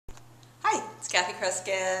It's Kathy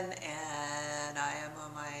Kreskin, and I am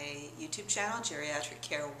on my YouTube channel, Geriatric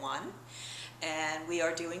Care 1, and we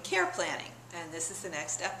are doing care planning, and this is the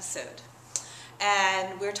next episode.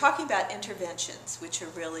 And we're talking about interventions, which are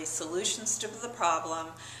really solutions to the problem,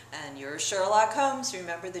 and you're Sherlock Holmes,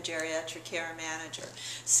 remember, the geriatric care manager.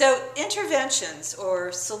 So interventions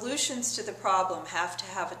or solutions to the problem have to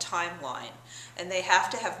have a timeline, and they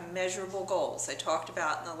have to have measurable goals, I talked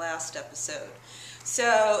about in the last episode.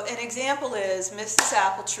 So an example is Mrs.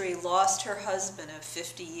 Appletree lost her husband of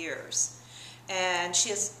 50 years, and she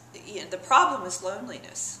has, the problem is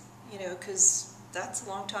loneliness, because that's a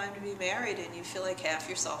long time to be married and you feel like half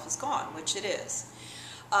yourself is gone, which it is.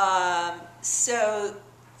 So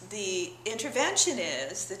the intervention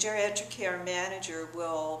is the geriatric care manager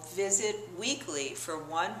will visit weekly for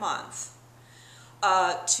 1 month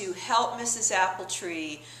to help Mrs.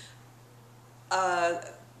 Appletree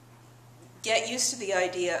get used to the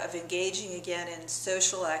idea of engaging again in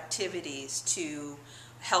social activities to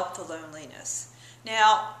help the loneliness.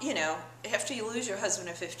 Now, after you lose your husband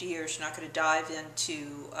of 50 years, you're not going to dive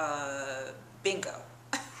into bingo.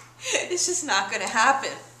 It's just not going to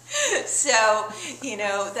happen. So,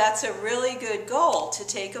 that's a really good goal, to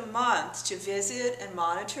take a month to visit and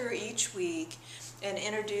monitor each week and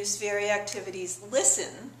introduce various activities.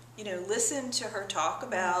 Listen to her talk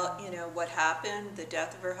about, what happened, the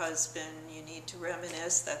death of her husband. You need to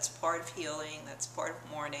reminisce. That's part of healing. That's part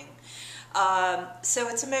of mourning. So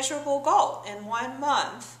it's a measurable goal. In 1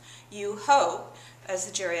 month, you hope, as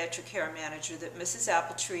the geriatric care manager, that Mrs.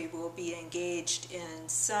 Appletree will be engaged in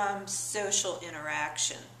some social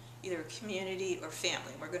interaction, either community or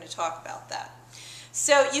family. We're going to talk about that.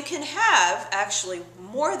 So you can have actually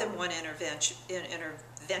more than one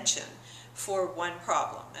intervention for one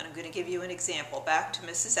problem. And I'm going to give you an example. Back to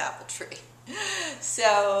Mrs. Appletree.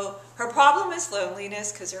 So her problem is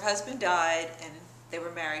loneliness because her husband died and they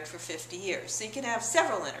were married for 50 years. So you can have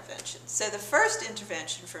several interventions. So the first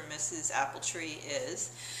intervention for Mrs. Appletree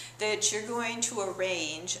is that you're going to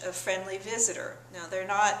arrange a friendly visitor. Now they're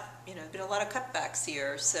not, there's been a lot of cutbacks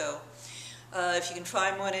here, so if you can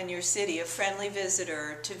find one in your city, a friendly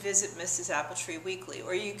visitor to visit Mrs. Appletree weekly.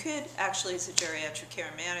 Or you could actually, as a geriatric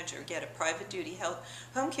care manager, get a private duty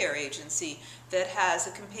home care agency that has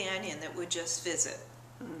a companion that would just visit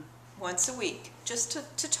once a week, just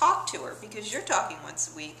to talk to her, because you're talking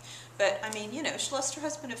once a week. But I mean, she lost her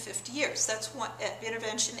husband of 50 years. That's one,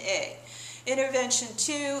 intervention A. Intervention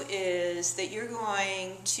 2 is that you're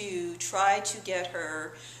going to try to get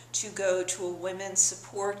her to go to a women's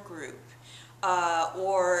support group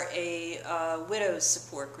or a widow's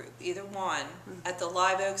support group, either one, at the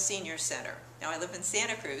Live Oak Senior Center. Now I live in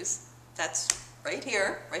Santa Cruz. That's right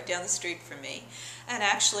here, right down the street from me. And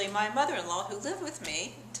actually my mother-in-law, who lived with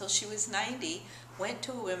me until she was 90, went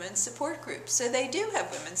to a women's support group. So they do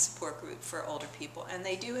have women's support group for older people, and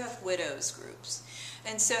they do have widows groups.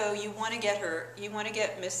 And so you want to get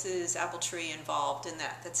Mrs. Appletree involved in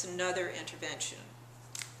that. That's another intervention.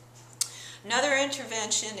 Another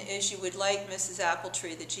intervention is you would like Mrs.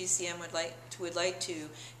 Appletree, the GCM would like to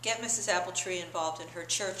get Mrs. Appletree involved in her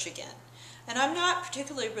church again. And I'm not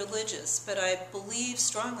particularly religious, but I believe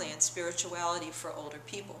strongly in spirituality for older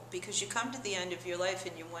people, because you come to the end of your life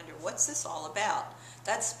and you wonder, what's this all about?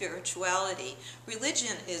 That's spirituality.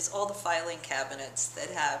 Religion is all the filing cabinets that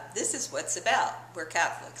have, this is what's about. We're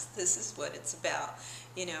Catholics. This is what it's about.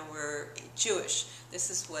 We're Jewish. This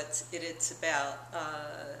is what it's about.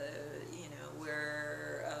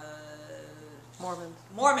 We're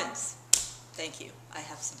Mormons. Thank you. I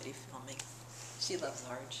have somebody filming. She loves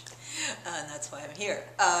orange, and that's why I'm here,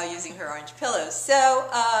 using her orange pillows. So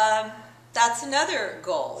that's another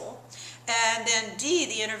goal. And then D,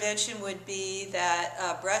 the intervention would be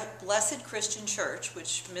that Blessed Christian Church,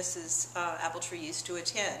 which Mrs. Appletree used to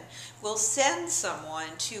attend, will send someone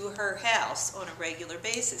to her house on a regular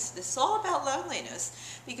basis. This is all about loneliness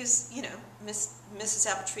because, Mrs.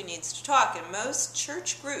 Appletree needs to talk, and most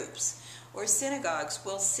church groups or synagogues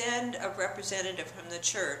will send a representative from the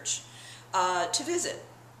church to visit,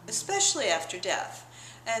 especially after death.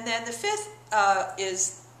 And then the fifth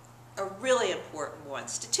is a really important one.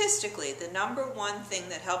 Statistically, the number one thing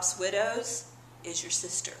that helps widows is your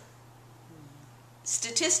sister.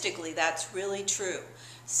 Statistically, that's really true.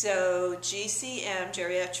 So GCM,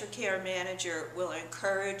 Geriatric Care Manager, will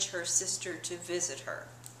encourage her sister to visit her.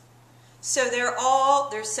 So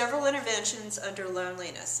there's several interventions under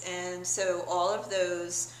loneliness, and so all of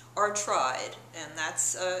those are tried, and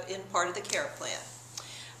that's in part of the care plan.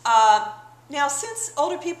 Now, since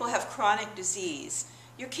older people have chronic disease,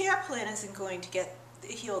 your care plan isn't going to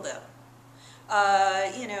heal them.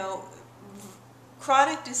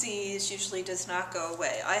 Chronic disease usually does not go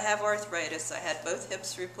away. I have arthritis. I had both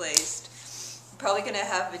hips replaced. I'm probably going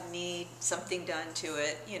to need something done to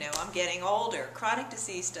it. You know, I'm getting older. Chronic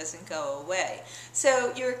disease doesn't go away.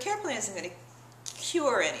 So your care plan isn't going to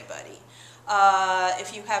cure anybody.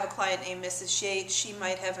 If you have a client named Mrs. Yates, she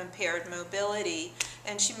might have impaired mobility,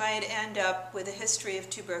 and she might end up with a history of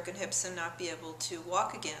 2 broken hips and not be able to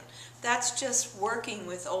walk again. That's just working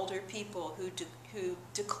with older people who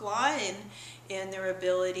decline in their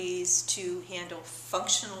abilities to handle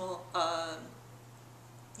functional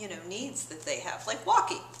needs that they have, like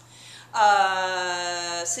walking.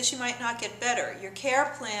 So she might not get better. Your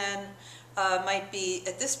care plan might be,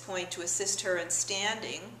 at this point, to assist her in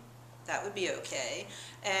standing. That would be okay.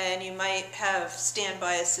 And you might have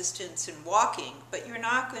standby assistance in walking, but you're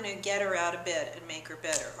not going to get her out of bed and make her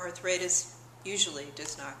better. Arthritis usually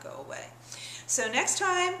does not go away. So next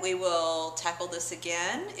time we will tackle this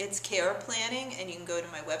again. It's care planning, and you can go to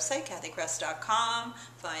my website, kathykress.com,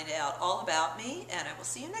 find out all about me, and I will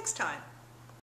see you next time.